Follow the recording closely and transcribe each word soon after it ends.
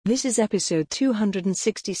This is episode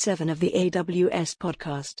 267 of the AWS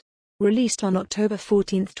podcast, released on October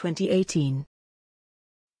 14th, 2018.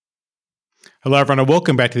 Hello, everyone, and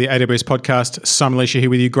welcome back to the AWS podcast. Simon Elisha here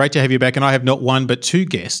with you. Great to have you back. And I have not one, but two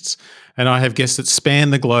guests, and I have guests that span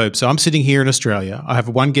the globe. So I'm sitting here in Australia. I have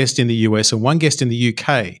one guest in the US and one guest in the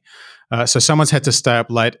UK. So someone's had to stay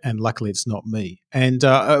up late, and luckily it's not me. And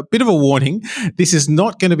a bit of a warning, this is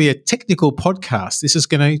not going to be a technical podcast. This is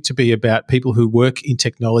going to be about people who work in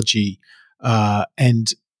technology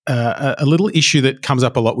and a little issue that comes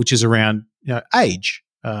up a lot, which is around age,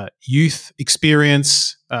 youth,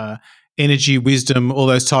 experience, energy, wisdom, all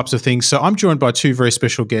those types of things. So I'm joined by two very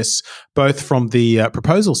special guests, both from the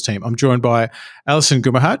proposals team. I'm joined by Alison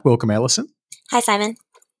Gumahat. Welcome, Alison. Hi, Simon.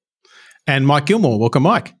 And Mike Gilmore. Welcome,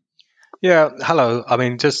 Mike. Yeah, hello. I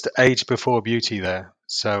mean, just age before beauty there.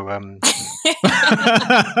 So,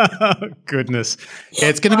 goodness, yeah,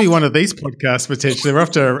 it's going to be one of these podcasts potentially. We're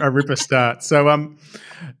off to a ripper start. So,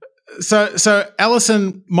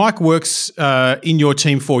 Alison, Mike works in your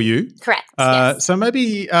team for you. Correct. Yes. So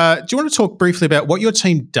maybe do you want to talk briefly about what your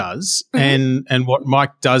team does and what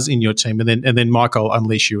Mike does in your team, and then Mike, I'll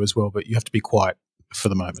unleash you as well, but you have to be quiet for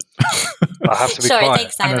the moment. I have to be sure, quiet.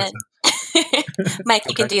 Thanks, Simon. Mike,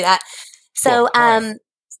 you can do that. So, I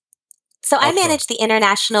manage the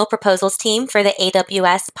international proposals team for the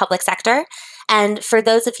AWS public sector. And for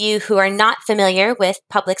those of you who are not familiar with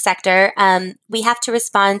public sector, we have to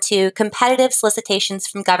respond to competitive solicitations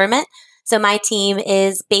from government. So my team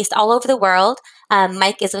is based all over the world.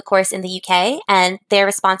 Mike is, of course, in the UK, and they're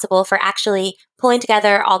responsible for actually pulling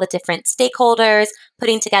together all the different stakeholders,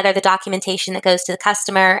 putting together the documentation that goes to the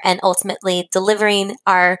customer, and ultimately delivering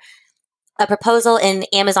a proposal in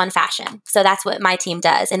Amazon fashion. So that's what my team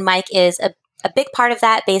does. And Mike is a big part of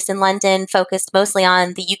that, based in London, focused mostly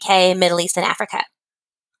on the UK, Middle East, and Africa.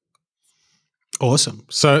 Awesome.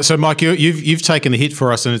 So Mike, you've taken the hit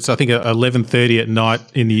for us, and it's I think 11:30 at night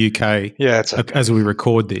in the UK. Yeah, it's okay. As we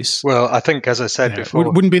record this. Well, I think, as I said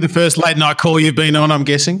before, wouldn't be the first late night call you've been on, I'm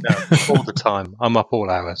guessing. No, all the time. I'm up all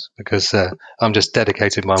hours because I'm just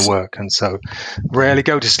dedicated to my work, and so rarely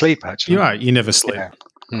go to sleep. Actually, you are. You never sleep. Yeah.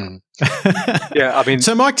 Yeah, I mean.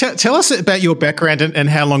 So, Mike, tell us about your background and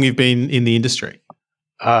how long you've been in the industry.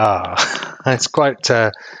 It's quite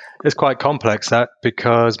complex, that,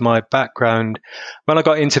 because my background, when I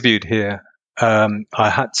got interviewed here, I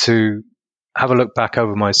had to have a look back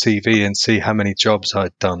over my CV and see how many jobs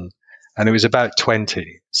I'd done, and it was about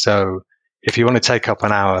 20. So, if you want to take up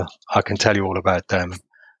an hour, I can tell you all about them.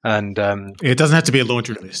 And it doesn't have to be a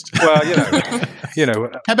laundry list. Well, you know.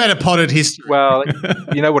 How about a potted history? Well,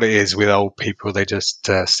 you know what it is with old people; they just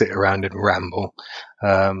sit around and ramble.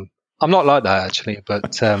 I'm not like that, actually,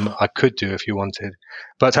 but I could do if you wanted.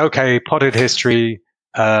 But okay, potted history.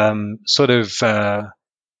 Sort of a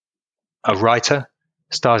writer.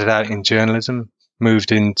 Started out in journalism.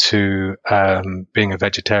 Moved into being a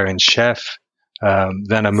vegetarian chef.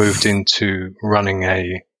 Then I moved into building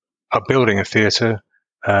a theatre.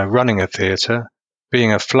 Running a theatre,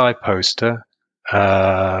 being a fly poster.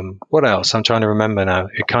 What else? I'm trying to remember now.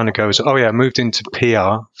 It kind of goes, moved into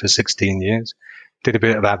PR for 16 years. Did a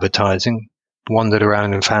bit of advertising, wandered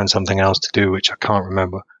around and found something else to do, which I can't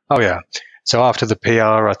remember. So after the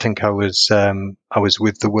PR, I think I was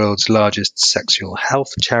with the world's largest sexual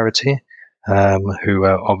health charity, who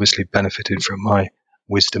obviously benefited from my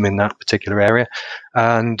wisdom in that particular area.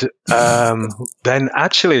 And then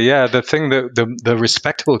actually, the thing the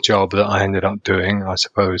respectable job that I ended up doing, I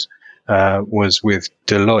suppose, was with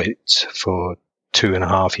Deloitte for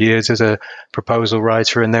 2.5 years as a proposal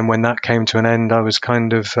writer. And then when that came to an end, I was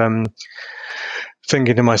kind of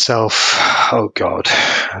thinking to myself, oh God,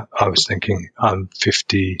 I was thinking, I'm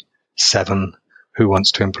 57. Who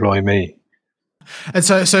wants to employ me? And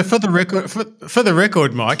so for the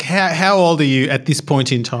record, Mike, how old are you at this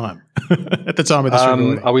point in time? At the time of this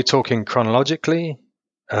recording? Are we talking chronologically,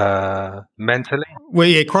 mentally? Well,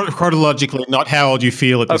 yeah, chronologically, not how old you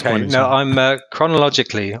feel at this point in time. I'm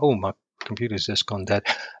chronologically. Oh, my computer's just gone dead.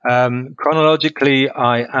 Chronologically,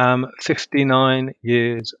 I am 59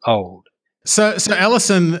 years old. So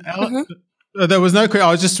Alison. There was no.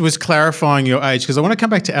 I was clarifying your age because I want to come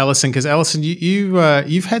back to Alison, because Alison,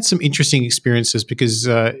 you've had some interesting experiences because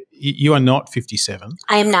you are not 57.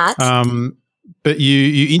 I am not. But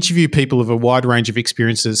you interview people of a wide range of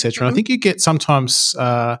experiences, etc. And I think you get sometimes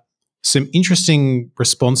some interesting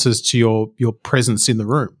responses to your presence in the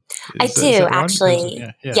room. I do, actually.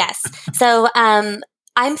 Yeah. Yes. So I'm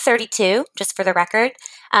 32, just for the record.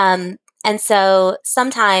 And so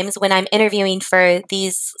sometimes when I'm interviewing for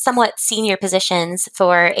these somewhat senior positions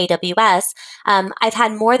for AWS, I've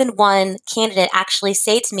had more than one candidate actually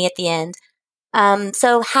say to me at the end,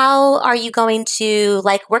 so how are you going to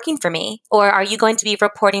like working for me? Or are you going to be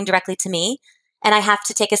reporting directly to me? And I have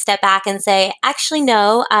to take a step back and say, actually,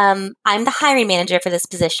 no, I'm the hiring manager for this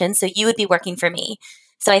position, so you would be working for me.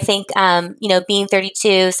 So I think, being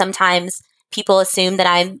 32, sometimes people assume that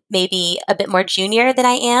I'm maybe a bit more junior than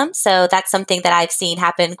I am. So that's something that I've seen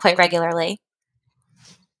happen quite regularly.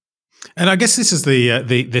 And I guess this is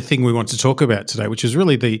the thing we want to talk about today, which is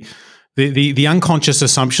really the unconscious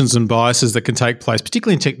assumptions and biases that can take place,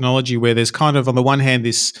 particularly in technology, where there's kind of, on the one hand,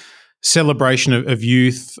 this celebration of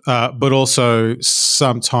youth, but also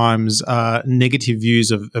sometimes negative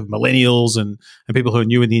views of millennials and people who are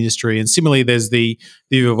new in the industry. And similarly, there's the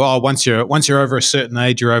view of, once you're over a certain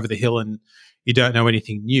age, you're over the hill and you don't know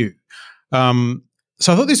anything new.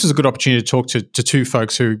 So I thought this was a good opportunity to talk to two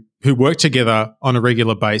folks who work together on a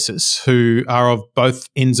regular basis, who are of both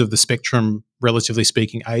ends of the spectrum, relatively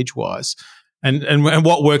speaking, age-wise, and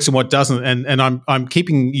what works and what doesn't. And I'm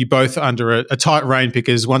keeping you both under a tight rein,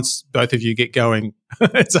 because once both of you get going,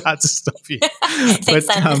 it's hard to stop you. Thanks,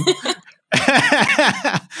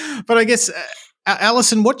 but I guess,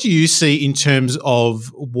 Alison, what do you see in terms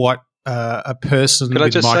of what a person Could I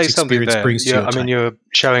with just say Mike's something experience there? brings to your team? You're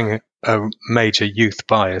showing a major youth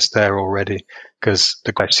bias there already, because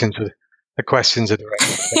the questions are directed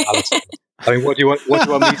to Alison. I mean, what do you want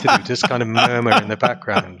me to do? Just kind of murmur in the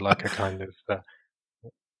background, like a kind of.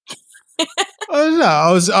 Oh, no,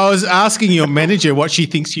 I was asking your manager what she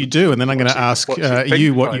thinks you do, and then I'm going to ask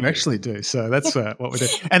you what you actually do. So that's what we do.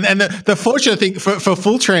 And the fortunate thing, for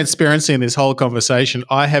full transparency in this whole conversation,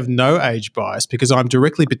 I have no age bias because I'm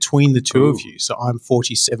directly between the two of you. So I'm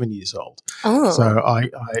 47 years old. Oh. So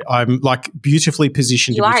I'm like beautifully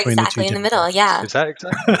positioned you in are between exactly the two. in the middle, yeah. Is that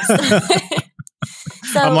exactly?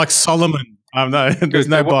 So, I'm like Solomon. There's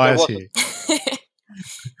no bias here.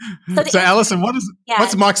 So Alison,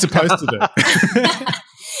 what's Mike supposed to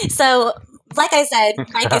do? So, like I said,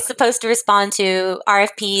 Mike is supposed to respond to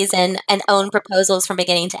RFPs and own proposals from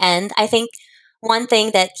beginning to end. I think one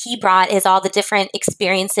thing that he brought is all the different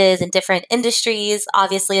experiences in different industries,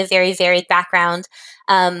 obviously a very varied background.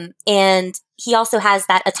 And he also has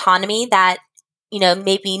that autonomy that,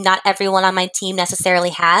 maybe not everyone on my team necessarily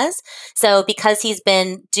has. So because he's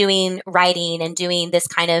been doing writing and doing this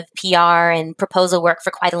kind of PR and proposal work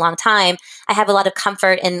for quite a long time, I have a lot of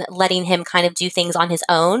comfort in letting him kind of do things on his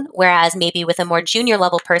own, whereas maybe with a more junior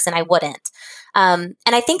level person, I wouldn't. And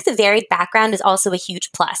I think the varied background is also a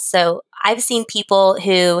huge plus. So I've seen people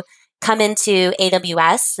who come into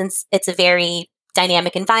AWS, since it's a very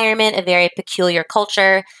dynamic environment, a very peculiar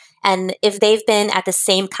culture. And if they've been at the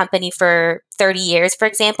same company for 30 years, for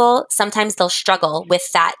example, sometimes they'll struggle with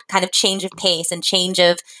that kind of change of pace and change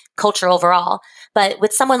of culture overall. But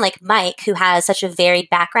with someone like Mike, who has such a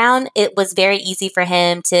varied background, it was very easy for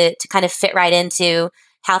him to kind of fit right into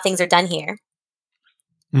how things are done here.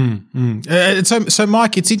 So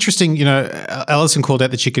Mike, it's interesting, Alison called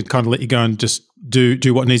out that she could kind of let you go and just do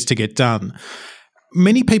what needs to get done.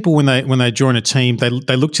 Many people, when they join a team, they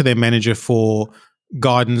look to their manager for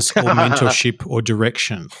guidance or mentorship or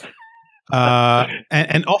direction,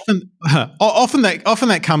 and often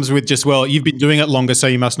that comes with just, well, you've been doing it longer, so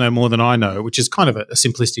you must know more than I know, which is kind of a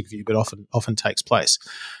simplistic view, but often takes place.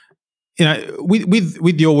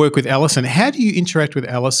 With your work with Alison, how do you interact with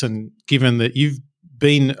Alison, given that you've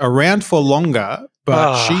been around for longer,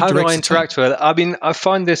 but she how do I directs interact with her? I mean, I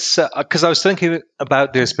find this because I was thinking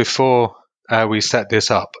about this before we set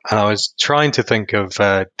this up, and I was trying to think of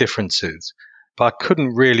differences, but I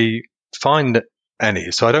couldn't really find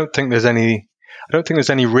any. So I don't think there's any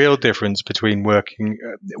real difference between working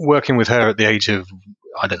with her at the age of,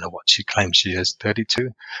 I don't know what she claims she is, 32,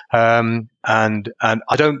 and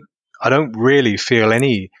I don't really feel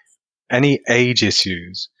any age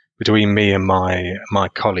issues between me and my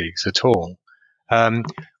colleagues at all.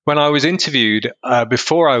 When I was interviewed,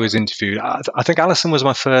 before I was interviewed, I think Alison was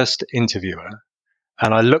my first interviewer,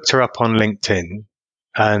 and I looked her up on LinkedIn,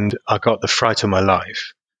 and I got the fright of my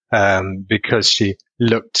life because she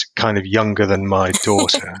looked kind of younger than my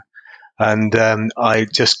daughter. And I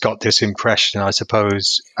just got this impression, I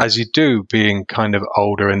suppose, as you do, being kind of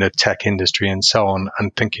older in the tech industry and so on,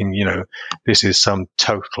 and thinking, this is some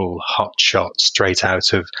total hotshot straight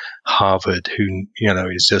out of Harvard who,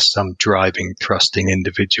 is just some driving, thrusting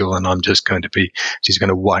individual, and she's going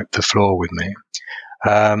to wipe the floor with me.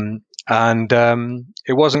 And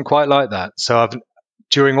it wasn't quite like that. So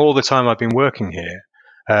during all the time I've been working here,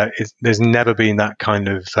 there's never been that kind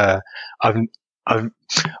of,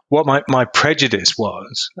 what my prejudice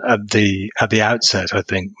was at the outset, I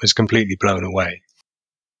think, was completely blown away.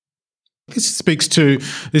 This speaks to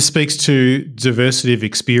diversity of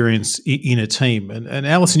experience in a team, and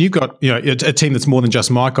Alison, you've got a team that's more than just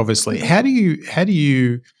Mike, obviously. How do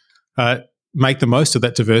you make the most of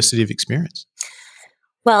that diversity of experience?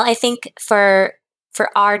 Well, I think for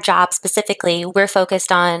our job specifically, we're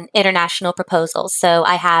focused on international proposals. So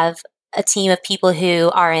I have a team of people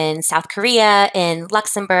who are in South Korea, in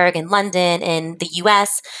Luxembourg, in London, in the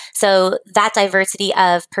US. So that diversity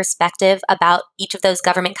of perspective about each of those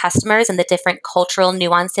government customers and the different cultural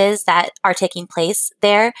nuances that are taking place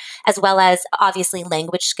there, as well as obviously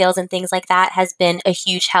language skills and things like that, has been a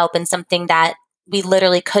huge help and something that we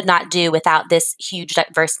literally could not do without this huge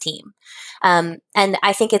diverse team. And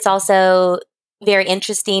I think it's also very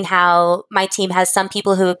interesting how my team has some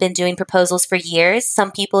people who have been doing proposals for years,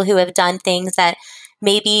 some people who have done things that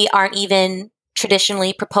maybe aren't even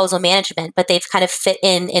traditionally proposal management, but they've kind of fit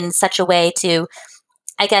in such a way to,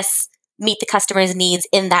 I guess, meet the customer's needs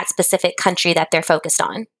in that specific country that they're focused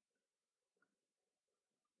on.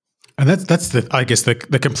 And that's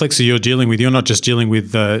the complexity you're dealing with. You're not just dealing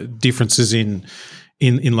with differences in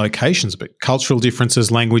locations, but cultural differences,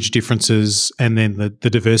 language differences, and then the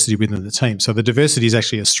diversity within the team. So the diversity is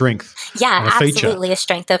actually a strength. Yeah, absolutely feature. A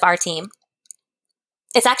strength of our team.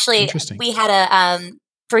 It's actually, we had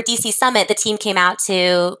for DC Summit, the team came out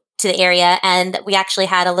to the area, and we actually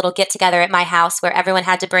had a little get together at my house where everyone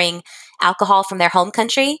had to bring alcohol from their home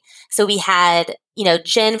country. So we had,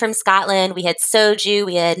 gin from Scotland, we had soju,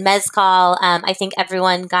 we had mezcal. I think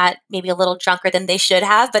everyone got maybe a little drunker than they should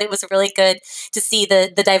have, but it was really good to see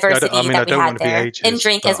the diversity that we had there in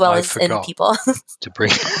drink as well as in people.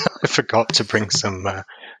 I forgot to bring some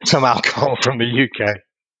alcohol from the UK.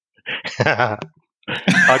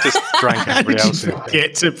 I just drank everybody else's.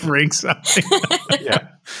 Get to bring something. Yeah.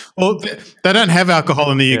 Well, they don't have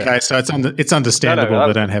alcohol in the UK, so it's understandable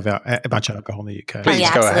they don't have a bunch of alcohol in the UK. Please,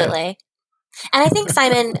 yeah, absolutely. And I think,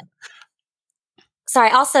 Simon,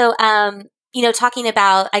 sorry, also, talking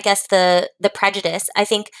about, I guess, the prejudice, I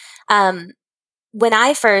think when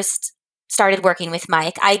I first started working with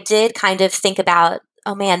Mike, I did kind of think about,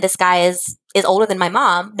 oh man, this guy is older than my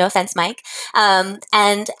mom. No offense, Mike.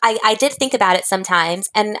 And I did think about it sometimes.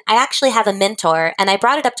 And I actually have a mentor, and I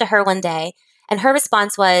brought it up to her one day, and her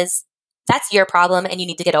response was, that's your problem and you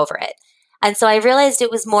need to get over it. And so I realized it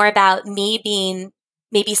was more about me being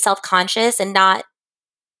maybe self-conscious and not,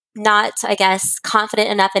 I guess, confident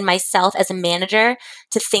enough in myself as a manager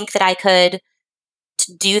to think that I could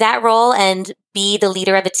do that role and be the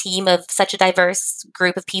leader of a team of such a diverse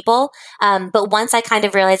group of people. But once I kind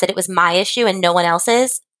of realized that it was my issue and no one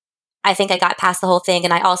else's, I think I got past the whole thing.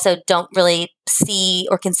 And I also don't really see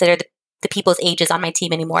or consider the people's ages on my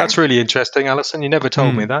team anymore. That's really interesting, Alison. You never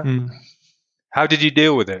told me that. How did you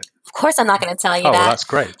deal with it? Of course, I'm not going to tell you that. Oh, well, that's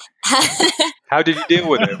great. How did you deal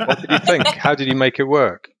with it? What did you think? How did you make it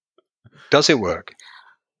work? Does it work?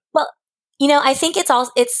 Well, I think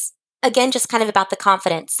it's again, just kind of about the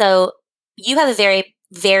confidence. So you have a very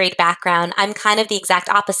varied background. I'm kind of the exact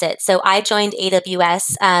opposite. So I joined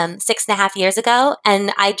AWS 6.5 years ago,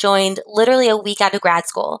 and I joined literally a week out of grad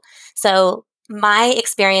school. So my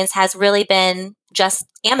experience has really been just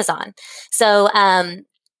Amazon. So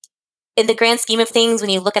in the grand scheme of things, when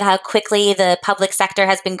you look at how quickly the public sector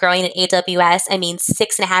has been growing at AWS,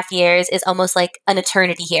 6.5 years is almost like an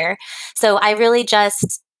eternity here. So I really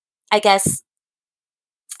just, I guess,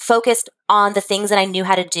 focused on the things that I knew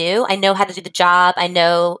how to do. I know how to do the job. I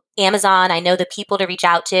know Amazon. I know the people to reach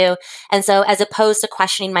out to. And so as opposed to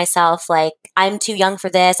questioning myself, like, I'm too young for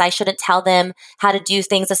this, I shouldn't tell them how to do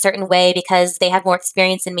things a certain way because they have more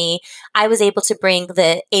experience than me, I was able to bring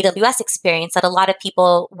the AWS experience that a lot of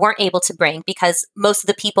people weren't able to bring because most of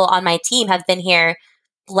the people on my team have been here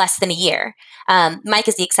less than a year. Mike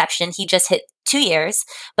is the exception. He just hit 2 years.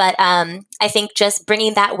 But I think just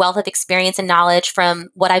bringing that wealth of experience and knowledge from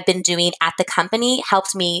what I've been doing at the company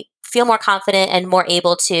helped me feel more confident and more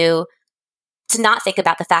able to not think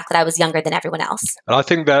about the fact that I was younger than everyone else. And I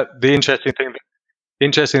think that the interesting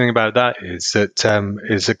thing about that is that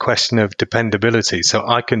is a question of dependability. So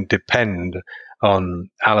I can depend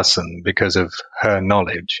on Alison because of her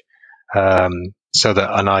knowledge. So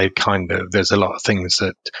that, and I kind of, there's a lot of things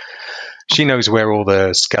that she knows where all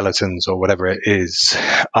the skeletons or whatever it is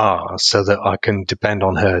are, so that I can depend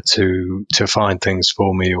on her to find things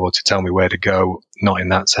for me or to tell me where to go. Not in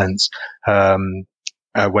that sense,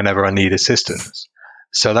 whenever I need assistance.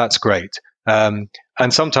 So that's great. And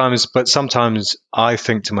sometimes I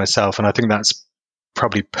think to myself, and I think that's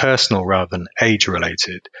probably personal rather than age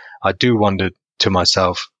related. I do wonder to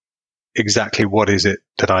myself, exactly what is it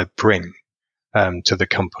that I bring to the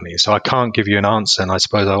company. So I can't give you an answer, and I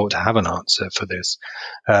suppose I ought to have an answer for this.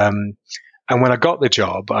 And when I got the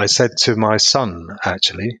job, I said to my son,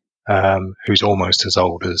 actually, who's almost as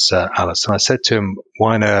old as Alison, I said to him,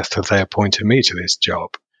 why on earth have they appointed me to this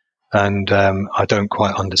job? And I don't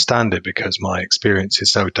quite understand it because my experience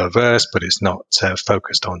is so diverse, but it's not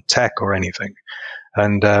focused on tech or anything.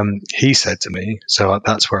 And he said to me, so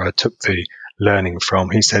that's where I took the learning from.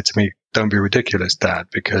 He said to me, don't be ridiculous, Dad,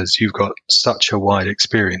 because you've got such a wide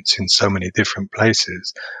experience in so many different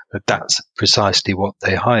places that's precisely what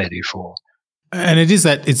they hired you for. And it's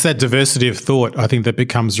that diversity of thought, I think, that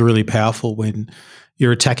becomes really powerful when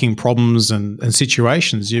you're attacking problems and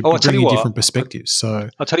situations. You're bringing different perspectives. So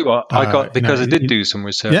I'll tell you what, I got, because I did do some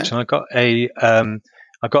research, and I got a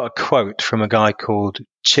quote from a guy called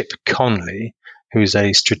Chip Conley, who's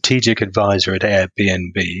a strategic advisor at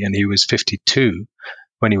Airbnb, and he was 52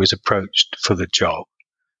 when he was approached for the job.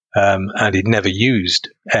 And he'd never used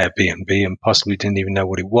Airbnb and possibly didn't even know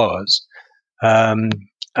what it was.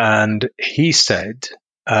 And he said,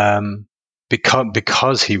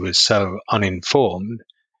 because he was so uninformed,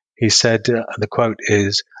 he said, the quote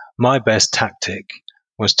is, my best tactic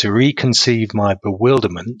was to reconceive my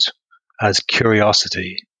bewilderment as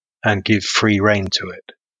curiosity and give free rein to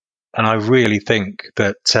it. And I really think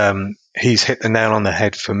that he's hit the nail on the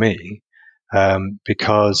head for me,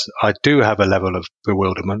 because I do have a level of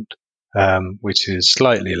bewilderment, which is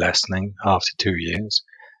slightly lessening after 2 years.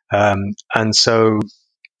 And so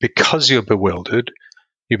because you're bewildered,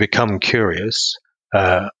 you become curious,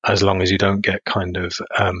 as long as you don't get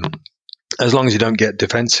as long as you don't get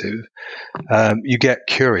defensive, you get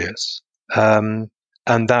curious. And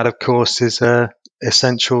that, of course, is a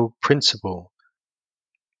essential principle.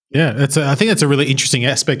 Yeah, I think that's a really interesting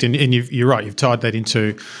aspect, and you're right. You've tied that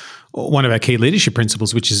into one of our key leadership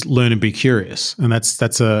principles, which is learn and be curious, and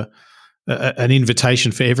that's an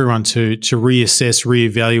invitation for everyone to reassess,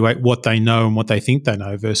 reevaluate what they know and what they think they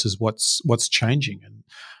know versus what's changing. And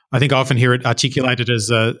I think I often hear it articulated as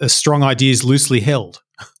a strong idea is loosely held.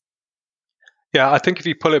 Yeah, I think if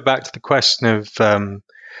you pull it back to the question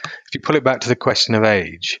of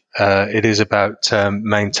age, it is about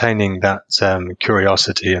maintaining that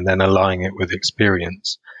curiosity and then aligning it with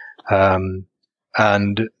experience. And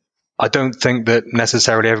I don't think that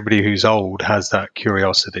necessarily everybody who's old has that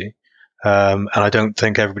curiosity, and I don't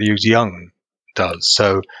think everybody who's young does.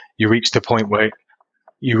 So you reach the point where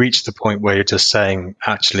you're just saying,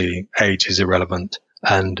 actually, age is irrelevant.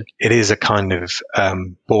 And it is a kind of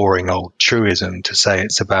boring old truism to say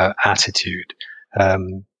it's about attitude.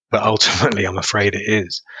 But ultimately, I'm afraid it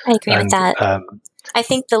is. I agree with that. I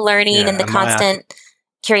think the learning and the constant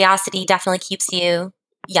curiosity definitely keeps you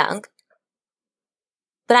young.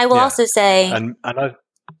 But I will also say...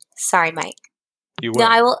 sorry, Mike. You will. No,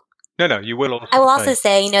 I will... No, you will also I will also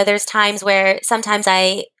say, there's times where sometimes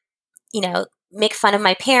I, make fun of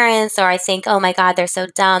my parents, or I think, oh my God, they're so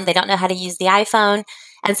dumb. They don't know how to use the iPhone.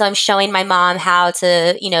 And so I'm showing my mom how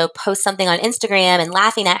to, post something on Instagram and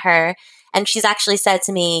laughing at her. And she's actually said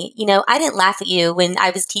to me, I didn't laugh at you when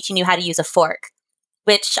I was teaching you how to use a fork,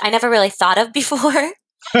 which I never really thought of before.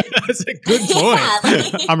 That's a good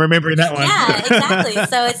point. I'm remembering that one. Yeah, exactly.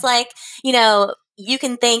 So it's like, you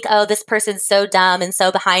can think, oh, this person's so dumb and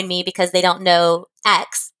so behind me because they don't know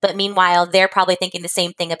X. But meanwhile, they're probably thinking the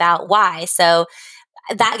same thing about Y. So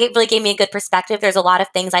that really gave me a good perspective. There's a lot of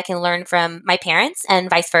things I can learn from my parents and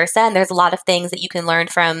vice versa. And there's a lot of things that you can learn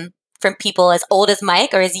from people as old as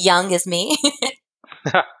Mike or as young as me.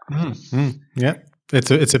 Yeah,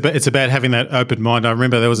 it's about having that open mind. I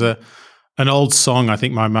remember there was an old song I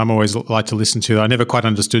think my mum always liked to listen to. I never quite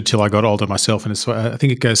understood till I got older myself, and I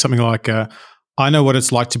think it goes something like, "I know what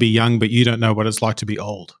it's like to be young, but you don't know what it's like to be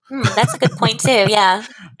old." That's a good point too. Yeah,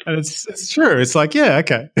 and it's true. It's like, yeah,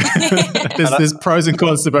 okay. there's pros and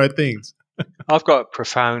cons to both things. I've got a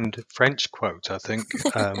profound French quote, I think.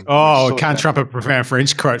 Can't trump a profound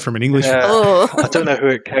French quote from an English. I don't know who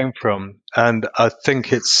it came from, and I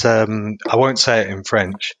think it's. I won't say it in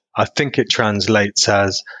French. I think it translates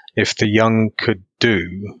as, "If the young could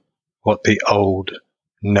do what the old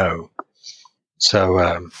know." So.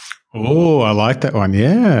 I like that one.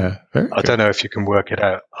 Yeah. I don't know if you can work it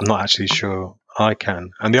out. I'm not actually sure I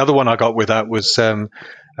can. And the other one I got with that was to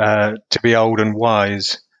be old and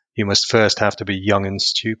wise, you must first have to be young and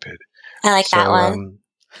stupid. I like that one.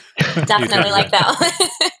 Definitely like that one.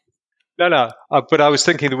 No. But I was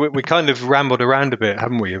thinking that we kind of rambled around a bit,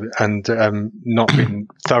 haven't we? And not been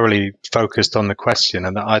thoroughly focused on the question.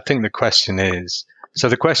 And I think the question is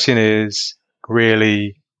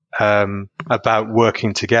really about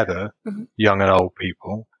working together, young and old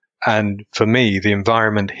people, And for me, the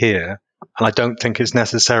environment here, and I don't think it's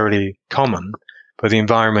necessarily common, but the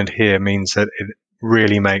environment here means that it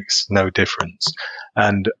really makes no difference.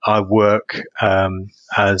 And I work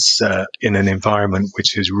as in an environment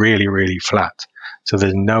which is really, really flat. So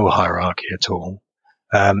there's no hierarchy at all.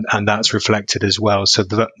 And that's reflected as well. So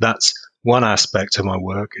that's one aspect of my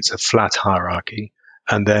work. It's a flat hierarchy.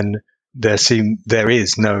 And then there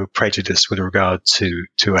is no prejudice with regard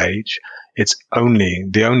to age. It's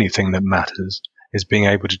the only thing that matters is being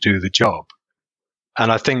able to do the job.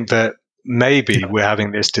 And I think that maybe we're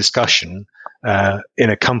having this discussion in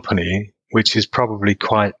a company which is probably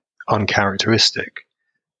quite uncharacteristic.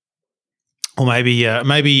 Or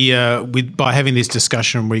maybe by having this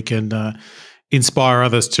discussion, we can inspire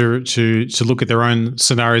others to look at their own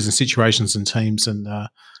scenarios and situations and teams and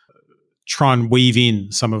try and weave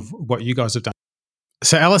in some of what you guys have done.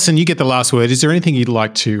 So, Alison, you get the last word. Is there anything you'd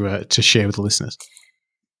like to share with the listeners?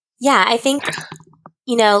 Yeah, I think,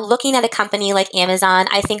 looking at a company like Amazon,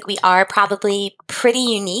 I think we are probably pretty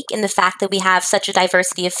unique in the fact that we have such a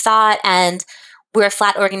diversity of thought, and we're a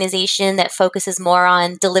flat organization that focuses more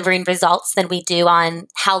on delivering results than we do on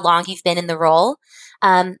how long you've been in the role.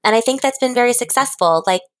 And I think that's been very successful.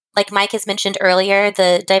 Like Mike has mentioned earlier,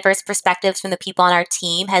 the diverse perspectives from the people on our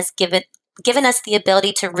team has given us the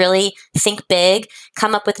ability to really think big,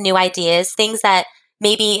 come up with new ideas, things that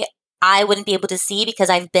maybe I wouldn't be able to see because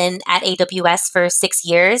I've been at AWS for 6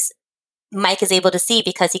 years. Mike is able to see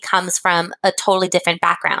because he comes from a totally different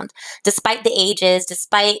background. Despite the ages,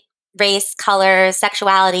 despite race, color,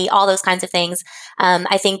 sexuality, all those kinds of things,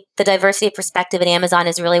 I think the diversity of perspective at Amazon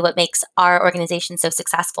is really what makes our organization so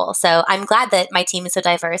successful. So I'm glad that my team is so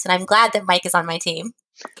diverse, and I'm glad that Mike is on my team.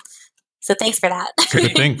 So thanks for that.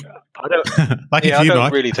 Good thing. I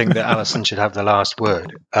don't really think that Alison should have the last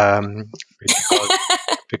word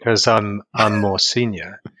because I'm more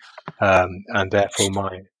senior and therefore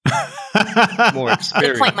my more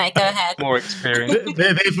experience. Good point, Mike. Go ahead. More experience.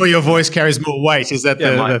 Therefore, your voice carries more weight. Is that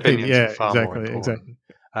my the thing? Yeah, exactly.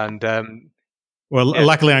 And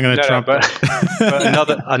luckily, I'm going to trump. But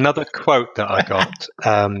another quote that I got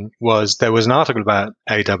was there was an article about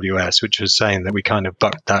AWS which was saying that we kind of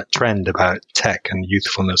bucked that trend about tech and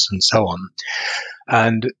youthfulness and so on.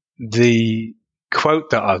 And the quote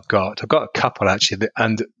that I've got a couple actually,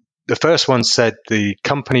 and the first one said the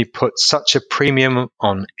company put such a premium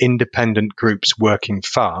on independent groups working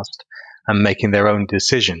fast and making their own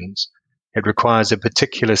decisions. It requires a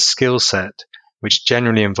particular skill set which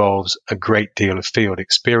generally involves a great deal of field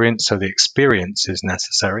experience, so the experience is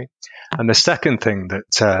necessary. And the second thing that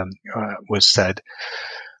was said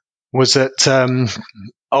was that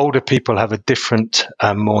older people have a different,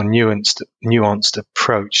 more nuanced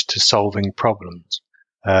approach to solving problems.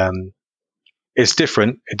 It's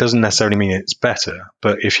different. It doesn't necessarily mean it's better,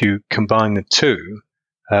 but if you combine the two,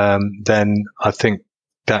 then I think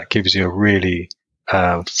that gives you a really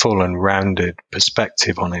full and rounded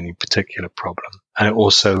perspective on any particular problem. And it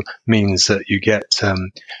also means that you get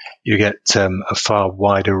a far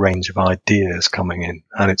wider range of ideas coming in,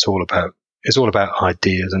 and it's all about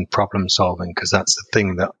ideas and problem solving, because that's the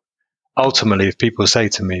thing that ultimately, if people say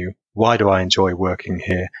to me, why do I enjoy working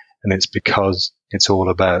here? And it's because it's all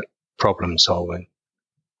about problem solving.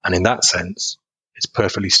 And in that sense, it's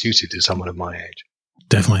perfectly suited to someone of my age.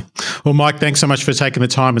 Definitely. Well, Mike, thanks so much for taking the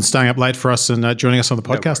time and staying up late for us and joining us on the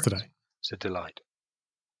podcast today. It's a delight.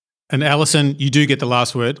 And Alison, you do get the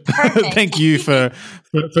last word. Thank you for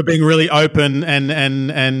being really open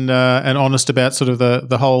and honest about sort of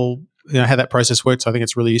the whole, how that process works. I think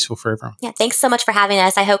it's really useful for everyone. Yeah, thanks so much for having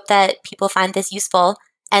us. I hope that people find this useful.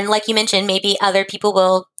 And like you mentioned, maybe other people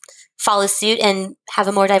will follow suit and have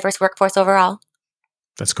a more diverse workforce overall.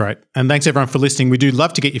 That's great. And thanks everyone for listening. We do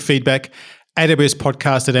love to get your feedback. AWS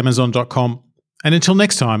podcast at amazon.com. And until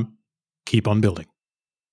next time, keep on building.